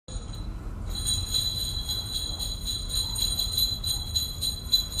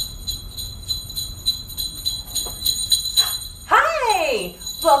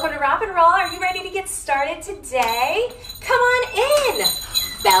Welcome to Romp and Roll. Are you ready to get started today? Come on in.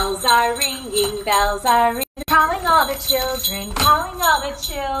 Bells are ringing, calling all the children, calling all the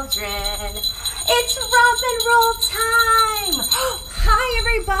children. It's Romp and Roll time. Hi,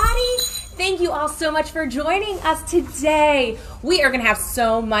 everybody. Thank you all so much for joining us today. We are going to have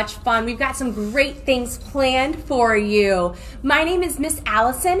so much fun. We've got some great things planned for you. My name is Miss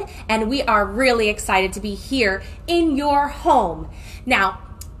Allison, and we are really excited to be here in your home. Now,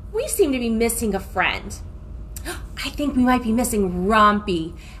 we seem to be missing a friend. I think we might be missing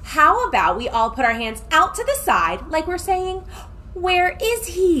Rompy. How about we all put our hands out to the side like we're saying, "Where is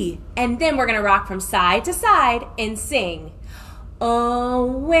he?" And then we're going to rock from side to side and sing. Oh,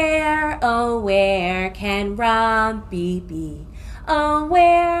 where can Rompy be? Oh,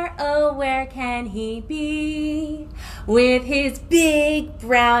 where can he be? With his big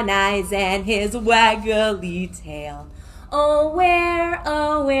brown eyes and his waggly tail. Oh,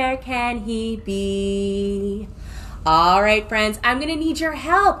 where can he be? All right, friends, I'm going to need your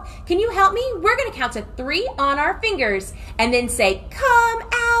help. Can you help me? We're going to count to 3 on our fingers and then say, "Come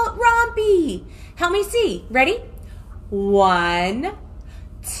out, Rompy." Help me see. Ready? 1,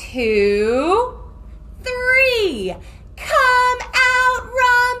 2, 3. Come out,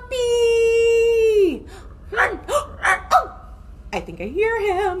 Rompy. Oh, I think I hear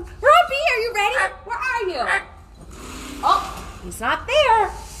him. Rompy, are you ready? Where are you? Oh, he's not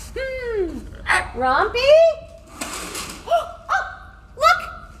there. Rompy? Oh, look,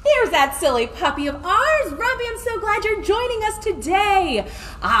 there's that silly puppy of ours. Rompy, I'm so glad you're joining us today.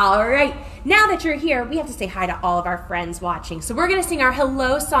 All right, now that you're here, we have to say hi to all of our friends watching. So we're gonna sing our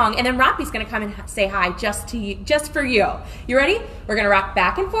hello song, and then Rompy's gonna come and say hi just to you, just for you. You ready? We're gonna rock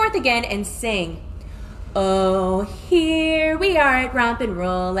back and forth again and sing. Oh, here we are at Romp and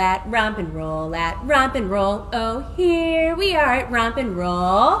Roll, at Romp and Roll, at Romp and Roll. Oh, here we are at Romp and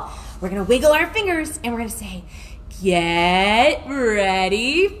Roll. We're gonna wiggle our fingers and we're gonna say, "Get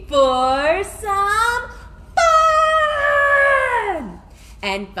ready for some fun!"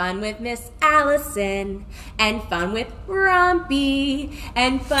 And fun with Miss Allison, and fun with Rompy,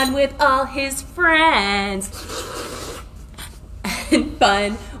 and fun with all his friends, and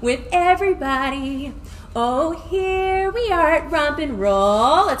fun with everybody. Oh, here we are at Romp and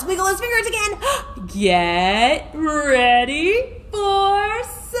Roll. Let's wiggle those fingers again. Get ready for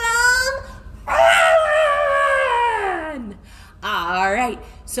some fun! All right,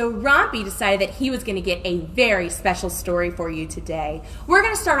 so Rompy decided that he was going to get a very special story for you today. We're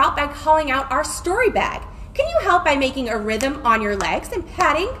going to start out by calling out our story bag. Can you help by making a rhythm on your legs and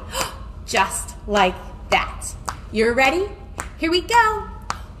patting? Just like that. You're ready? Here we go.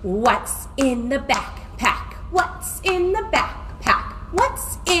 What's in the backpack? What's in the backpack?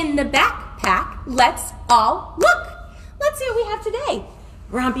 What's in the backpack? Let's all look. Let's see what we have today.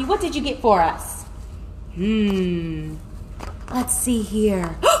 Rompy, what did you get for us? Let's see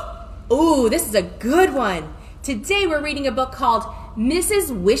here. Ooh, this is a good one. Today we're reading a book called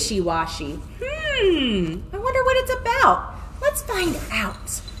Mrs. Wishy-Washy. I wonder what it's about. Let's find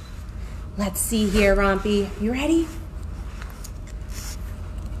out. Let's see here, Rompy. You ready?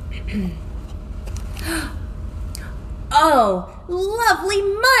 "Oh, lovely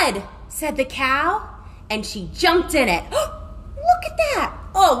mud," said the cow, and she jumped in it. Look at that.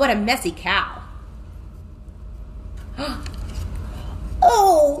 Oh, what a messy cow.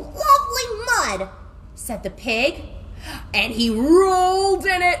 "Oh, lovely mud," said the pig, and he rolled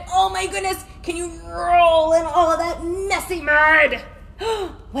in it. Oh my goodness, can you roll in all of that messy mud?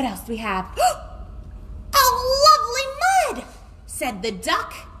 What else do we have? "Oh, lovely mud," said the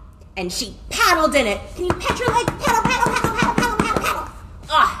duck, and she paddled in it. Can you pat your leg? Paddle, paddle, paddle, paddle, paddle, paddle,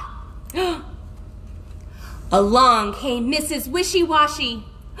 paddle. Along came Mrs. Wishy-Washy.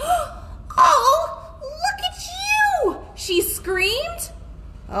 "Oh, look at you!" she screamed.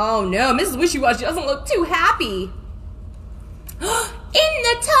 Oh no, Mrs. Wishy-Washy doesn't look too happy. "In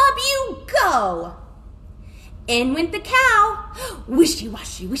the tub you go!" In went the cow.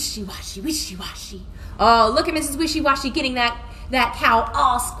 Wishy-washy, wishy-washy, wishy-washy. Oh, look at Mrs. Wishy-Washy getting that cow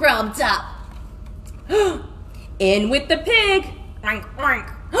all scrubbed up. In with the pig. Oink, oink.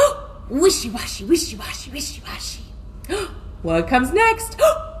 Wishy-washy, wishy-washy, wishy-washy. What comes next?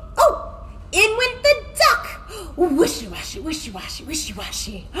 Oh, in went the duck. Wishy-washy, wishy-washy,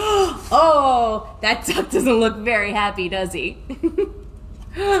 wishy-washy. Oh, that duck doesn't look very happy, does he?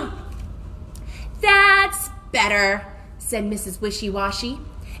 That's better, said Mrs. Wishy-Washy,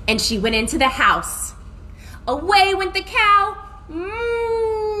 and she went into the house. Away went the cow.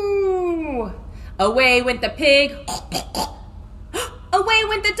 Moo! Away went the pig. Away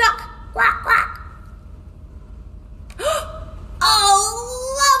went the duck. Quack, quack.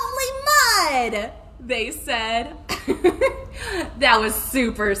 Oh, God, they said. That was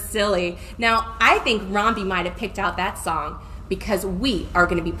super silly. Now, I think Rompy might have picked out that song because we are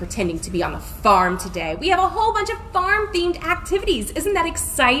going to be pretending to be on the farm today. We have a whole bunch of farm-themed activities. Isn't that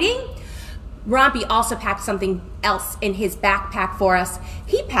exciting? Rompy also packed something else in his backpack for us.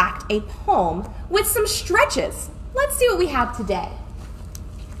 He packed a poem with some stretches. Let's see what we have today.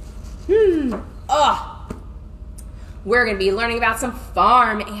 We're going to be learning about some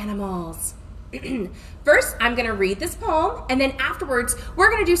farm animals. First, I'm going to read this poem, and then afterwards, we're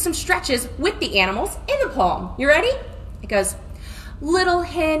going to do some stretches with the animals in the poem. You ready? It goes, little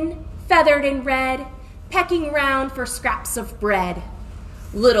hen, feathered and red, pecking round for scraps of bread.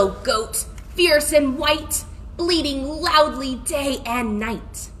 Little goat, fierce and white, bleating loudly day and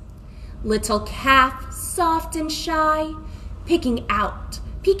night. Little calf, soft and shy, peeking out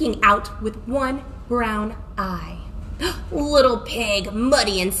with one brown eye. Little pig,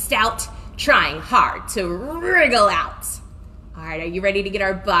 muddy and stout, trying hard to wriggle out. All right, are you ready to get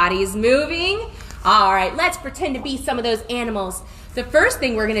our bodies moving? All right, let's pretend to be some of those animals. The first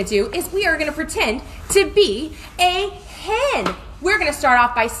thing we're gonna do is we are gonna pretend to be a hen. We're gonna start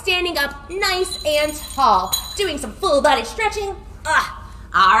off by standing up nice and tall, doing some full body stretching.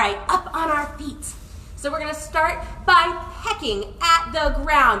 All right, up on our feet. So we're gonna start by pecking at the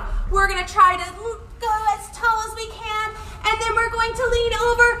ground. We're gonna try to go as tall as we can, and then we're going to lean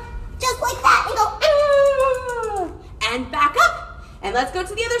over just like that and go, and back up. And let's go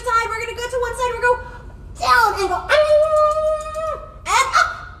to the other side. We're gonna go to one side, we're gonna go down and go, and up.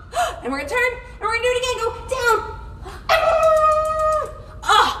 And we're gonna turn, and we're gonna do it again, go down.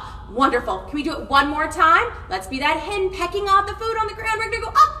 Wonderful. Can we do it one more time? Let's be that hen pecking off the food on the ground. We're gonna go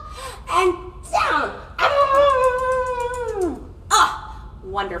up and down.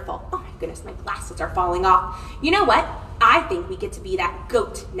 Wonderful. Oh my goodness, my glasses are falling off. You know what? I think we get to be that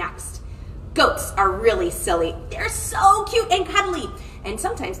goat next. Goats are really silly. They're so cute and cuddly, and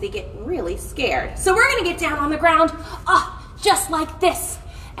sometimes they get really scared. So we're gonna get down on the ground, just like this.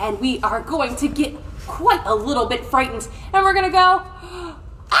 And we are going to get quite a little bit frightened, and we're gonna go,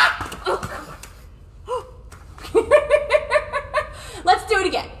 Let's do it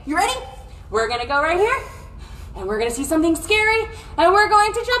again. You ready? We're gonna go right here, and we're gonna see something scary, and we're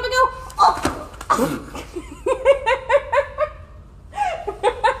going to jump and go,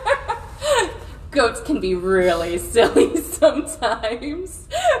 Goats can be really silly sometimes.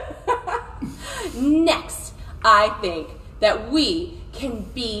 Next, I think that we can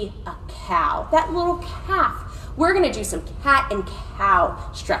be a cow, that little calf. We're gonna do some cat and cow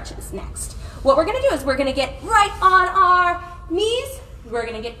stretches next. What we're gonna do is we're gonna get right on our knees, we're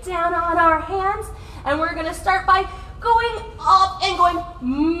gonna get down on our hands, and we're gonna start by going up and going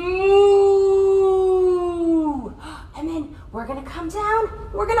moo. And then we're gonna come down,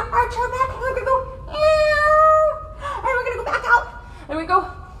 we're gonna arch our back, and we're gonna go meow. And we're gonna go back out, and we go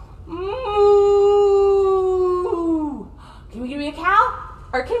moo. Can we be a cow?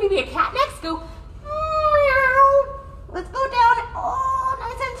 Or can we be a cat next? Go meow. Let's go down,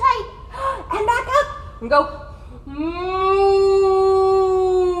 nice and tight. And back up, and go moo.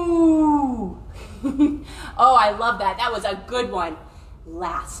 Oh, I love that. That was a good one.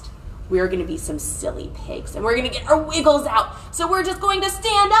 Last, we're gonna be some silly pigs, and we're gonna get our wiggles out. So we're just going to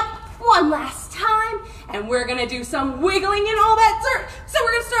stand up one last time, and we're gonna do some wiggling and all that dirt. So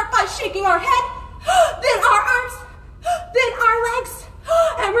we're gonna start by shaking our head, then our arms, then our legs,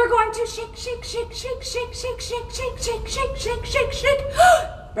 and we're going to shake, shake, shake, shake, shake, shake, shake, shake, shake, shake, shake, shake, shake.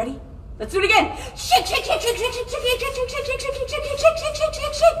 Ready? Let's do it again. Shake, shake, shake, shake, shake, shake, shake, shake, shake, shake, shake, shake, shake, shake, shake, shake, shake,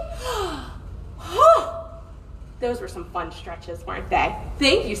 shake, shake. Those were some fun stretches, weren't they?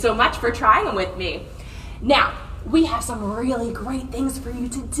 Thank you so much for trying them with me. Now, we have some really great things for you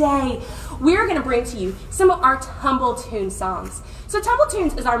today. We're gonna bring to you some of our Tumble Tune songs. So Tumble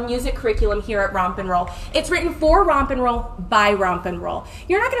Tunes is our music curriculum here at Romp and Roll. It's written for Romp and Roll by Romp and Roll.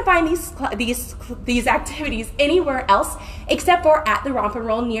 You're not gonna find these activities anywhere else except for at the Romp and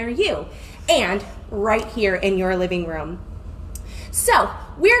Roll near you and right here in your living room. So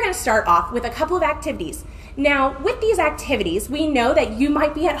we're gonna start off with a couple of activities. Now, with these activities, we know that you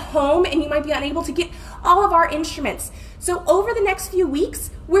might be at home and you might be unable to get all of our instruments. So over the next few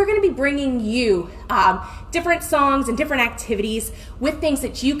weeks, we're gonna be bringing you different songs and different activities with things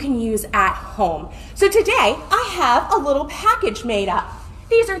that you can use at home. So today, I have a little package made up.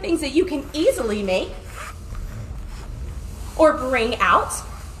 These are things that you can easily make or bring out.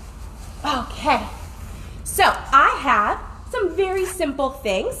 Okay, so I have some very simple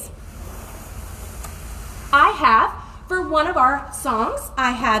things. For one of our songs,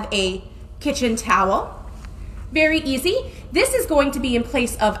 I have a kitchen towel, Very easy. This is going to be in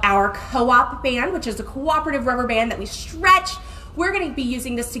place of our co-op band, which is a cooperative rubber band that we stretch. We're going to be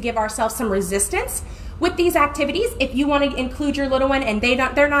using this to give ourselves some resistance. With these activities, if you want to include your little one and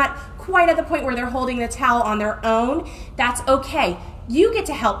they're not quite at the point where they're holding the towel on their own, that's okay. You get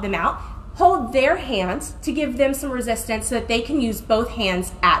to help them out. Hold their hands to give them some resistance so that they can use both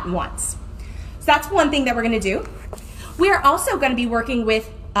hands at once. So that's one thing that we're going to do. We are also going to be working with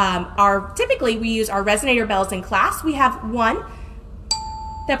typically we use our resonator bells in class. We have one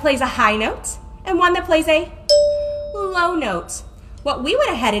that plays a high note and one that plays a low note. What we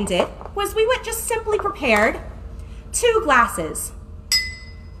went ahead and did was we just simply prepared 2 glasses.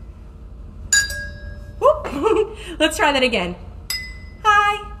 Whoop. Let's try that again.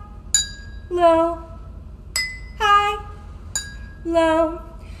 High, low, high, low.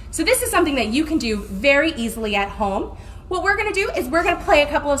 So this is something that you can do very easily at home. What we're going to do is we're going to play a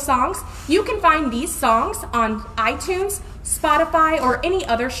couple of songs. You can find these songs on iTunes, Spotify, or any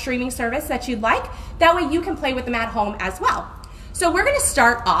other streaming service that you'd like. That way you can play with them at home as well. So we're going to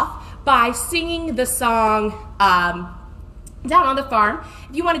start off by singing the song Down on the Farm.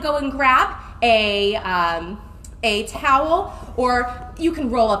 If you want to go and grab a towel, or you can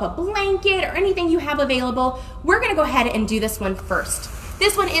roll up a blanket or anything you have available, we're going to go ahead and do this one first.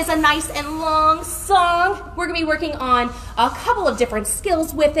 This one is a nice and long song. We're going to be working on a couple of different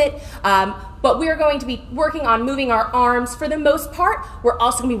skills with it, but we're going to be working on moving our arms for the most part. We're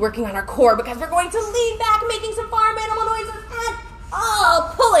also going to be working on our core because we're going to lean back, making some farm animal noises, and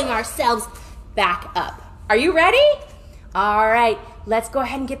pulling ourselves back up. Are you ready? All right, let's go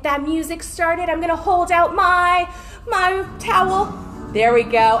ahead and get that music started. I'm going to hold out my towel. There we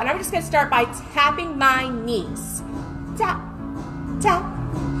go. And I'm just going to start by tapping my knees. Tap, tap,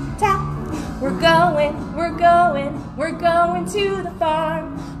 tap. We're going to the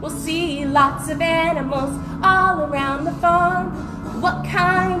farm. We'll see lots of animals all around the farm. What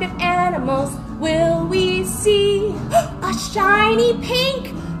kind of animals will we see? A shiny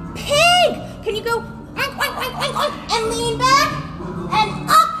pink pig. Can you go oink, oink, oink, oink, oink, and lean back and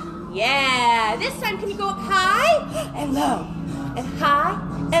up? Yeah. This time, can you go up high and low and high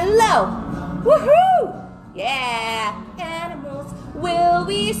and low? Woohoo! Yeah. Animals will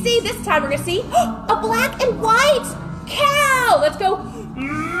we see? This time we're going to see a black and white cow. Let's go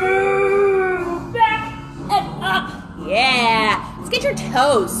back and up. Yeah. Let's get your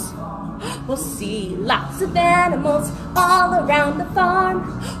toes. We'll see lots of animals all around the farm.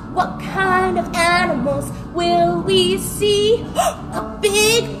 What kind of animals will we see? A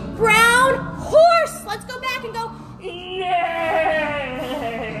big brown horse. Let's go back and go.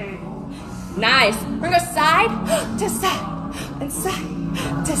 Nice. We're going to go side to side and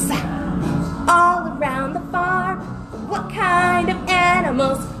side to side. All around the farm. What kind of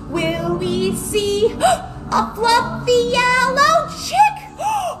animals will we see? A fluffy yellow chick.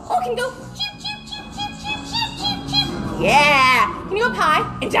 Oh, can you go cheep, cheep, cheep, cheep, cheep, cheep, cheep, cheep. Yeah. Can you go up high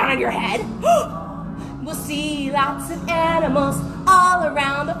and down on your head? We'll see lots of animals all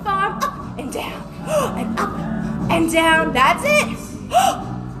around the farm. Up and down and up and down. That's it.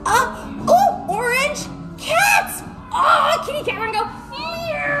 Oh, orange cats. Oh, kitty cat. We're going to go.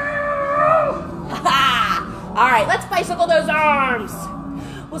 All right, let's bicycle those arms.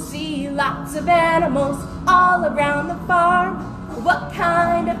 We'll see lots of animals all around the farm. What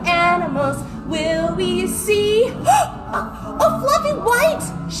kind of animals will we see? A fluffy white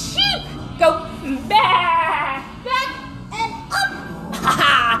sheep. Go back, back, and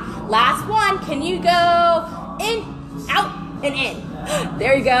up. Last one. Can you go in, out, and in?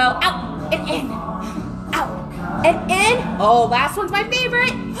 There you go. Out and in. Out and in. Oh, last one's my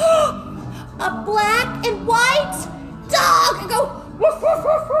favorite. A black and white dog. Go woof, woof,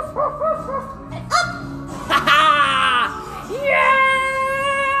 woof, woof, woof, woof, woof, and up. Yay!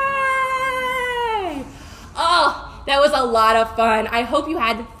 Oh, that was a lot of fun. I hope you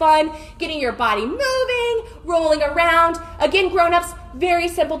had fun getting your body moving, rolling around. Again, grown-ups, very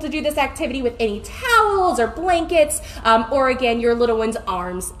simple to do this activity with any towels or blankets, or again, your little one's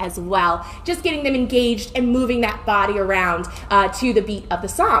arms as well. Just getting them engaged and moving that body around to the beat of the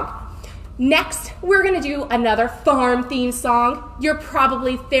song. Next, we're going to do another farm theme song. You're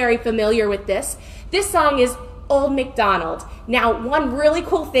probably very familiar with this. This song is Old MacDonald. Now, one really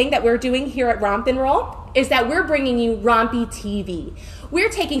cool thing that we're doing here at Romp and Roll is that we're bringing you Rompy TV. We're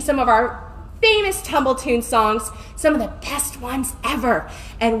taking some of our famous Tumble tune songs, some of the best ones ever,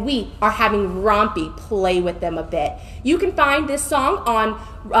 and we are having Rompy play with them a bit. You can find this song on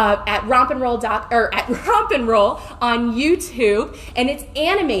at Romp and Roll on YouTube, and it's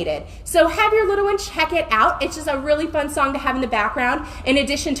animated. So have your little one check it out. It's just a really fun song to have in the background, in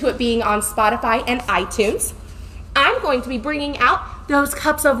addition to it being on Spotify and iTunes. I'm going to be bringing out those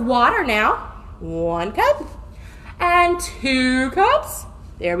cups of water now. 1 cup and 2 cups.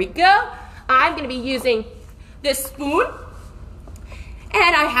 There we go. I'm going to be using this spoon.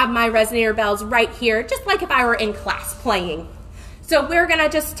 And I have my resonator bells right here, just like if I were in class playing. So we're going to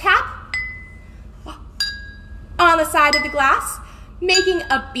just tap on the side of the glass, making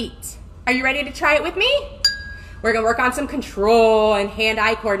a beat. Are you ready to try it with me? We're going to work on some control and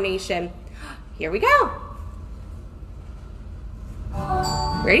hand-eye coordination. Here we go.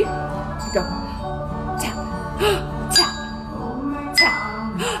 Ready? Go. Tap, tap,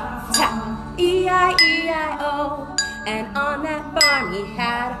 tap, tap. E-I-E-I-O. And on that farm he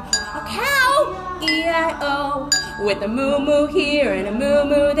had a cow. E-I-O. With a moo-moo here and a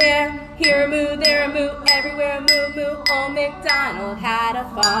moo-moo there. Here a moo, there a moo, everywhere a moo-moo. Old MacDonald had a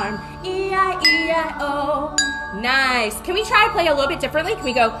farm. E-I-E-I-O. Nice. Can we try to play a little bit differently? Can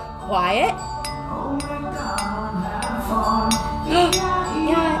we go quiet?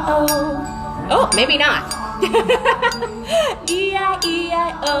 E-I-E-I-O. Oh, maybe not.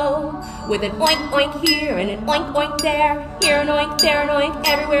 E-I-E-I-O. With an oink oink here and an oink oink there. Here an oink, there an oink,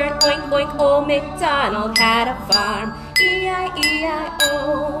 everywhere an oink oink. Old MacDonald had a farm.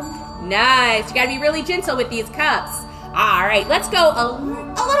 E-I-E-I-O. Nice. You gotta be really gentle with these cups. All right, let's go a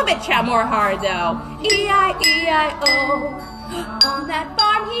little bit more hard though. E-I-E-I-O. On that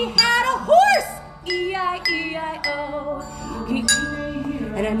farm he had a horse. E-I-E-I-O.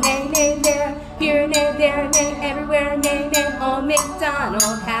 And a neigh, neigh there, here a neigh, there a neigh, everywhere a neigh, neigh. Old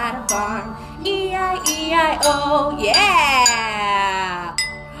MacDonald had a farm. E-I-E-I-O. Yeah!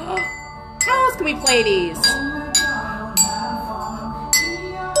 How else can we play these?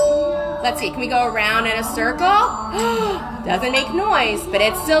 Let's see, can we go around in a circle? Doesn't make noise, but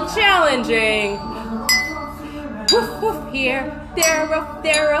it's still challenging. Woof, woof, here, there, roof,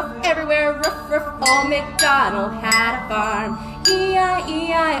 everywhere, roof, roof. Old MacDonald had a farm.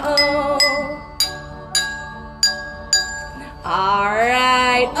 E-I-E-I-O. All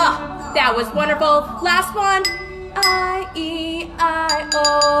right. Oh, that was wonderful. Last one. I-E-I-O.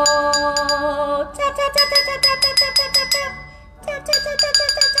 Tap, tap, tap, tap, tap, tap, tap, tap, tap, tap, tap. Tap, tap, tap, tap,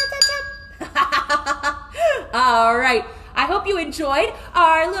 tap, tap, tap, tap. All right. I hope you enjoyed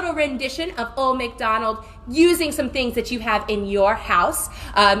our little rendition of Old MacDonald using some things that you have in your house.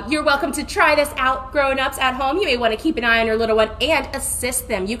 You're welcome to try this out, grown-ups at home. You may want to keep an eye on your little one and assist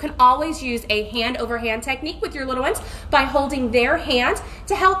them. You can always use a hand-over-hand technique with your little ones by holding their hand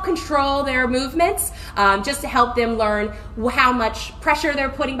to help control their movements, just to help them learn how much pressure they're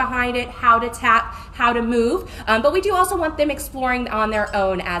putting behind it, how to tap, how to move. But we do also want them exploring on their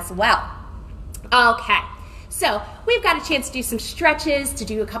own as well. Okay. So we've got a chance to do some stretches, to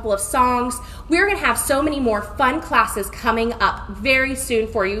do a couple of songs. We're going to have so many more fun classes coming up very soon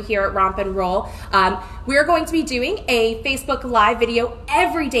for you here at Romp and Roll. We're going to be doing a Facebook Live video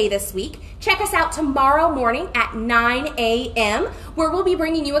every day this week. Check us out tomorrow morning at 9 a.m. where we'll be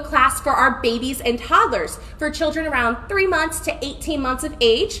bringing you a class for our babies and toddlers, for children around 3 months to 18 months of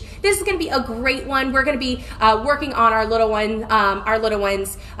age. This is going to be a great one. We're going to be working on our little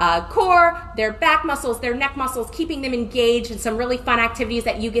ones' core, their back muscles, their neck muscles, keeping them engaged in some really fun activities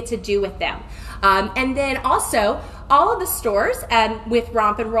that you get to do with them. And then also, all of the stores with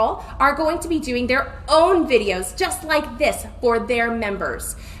Romp and Roll are going to be doing their own videos just like this for their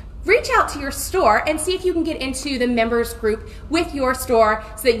members. Reach out to your store and see if you can get into the members group with your store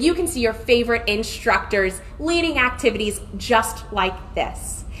so that you can see your favorite instructors leading activities just like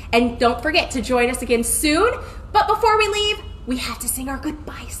this. And don't forget to join us again soon. But before we leave, we have to sing our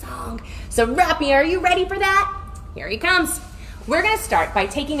goodbye song. So Rompy, are you ready for that? Here he comes. We're going to start by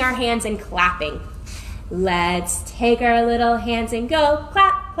taking our hands and clapping. Let's take our little hands and go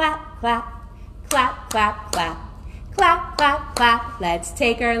clap, clap, clap, clap, clap, clap. Clap, clap, clap. Let's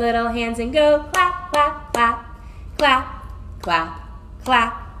take our little hands and go clap, clap, clap, clap, clap,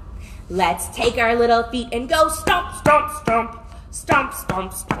 clap. Let's take our little feet and go stomp, stomp, stomp, stomp,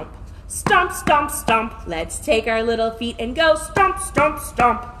 stomp, stomp, stomp, stomp, stomp. Let's take our little feet and go stomp, stomp,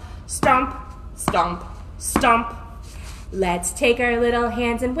 stomp, stomp, stomp, stomp. Let's take our little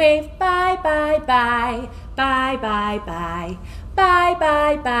hands and wave bye, bye, bye, bye, bye, bye. Bye,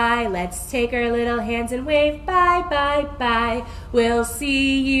 bye, bye. Let's take our little hands and wave bye, bye, bye. We'll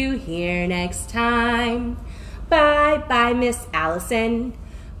see you here next time. Bye, bye, Miss Allison.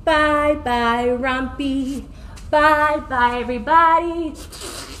 Bye, bye, Rompy. Bye, bye, everybody.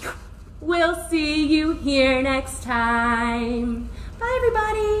 We'll see you here next time. Bye,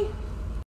 everybody.